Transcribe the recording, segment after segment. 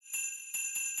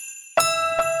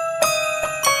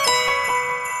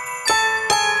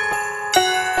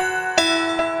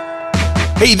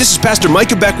Hey, this is Pastor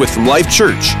Micah Beckwith from Life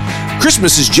Church.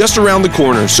 Christmas is just around the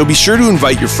corner, so be sure to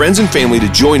invite your friends and family to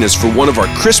join us for one of our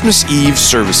Christmas Eve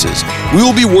services. We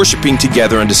will be worshiping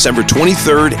together on December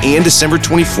 23rd and December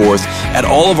 24th at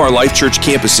all of our Life Church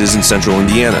campuses in Central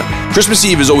Indiana. Christmas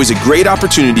Eve is always a great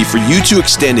opportunity for you to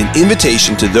extend an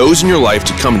invitation to those in your life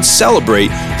to come and celebrate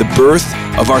the birth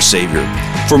of our Savior.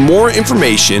 For more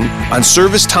information on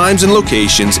service times and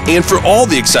locations, and for all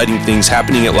the exciting things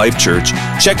happening at Life Church,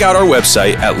 check out our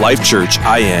website at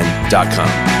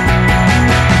lifechurchin.com.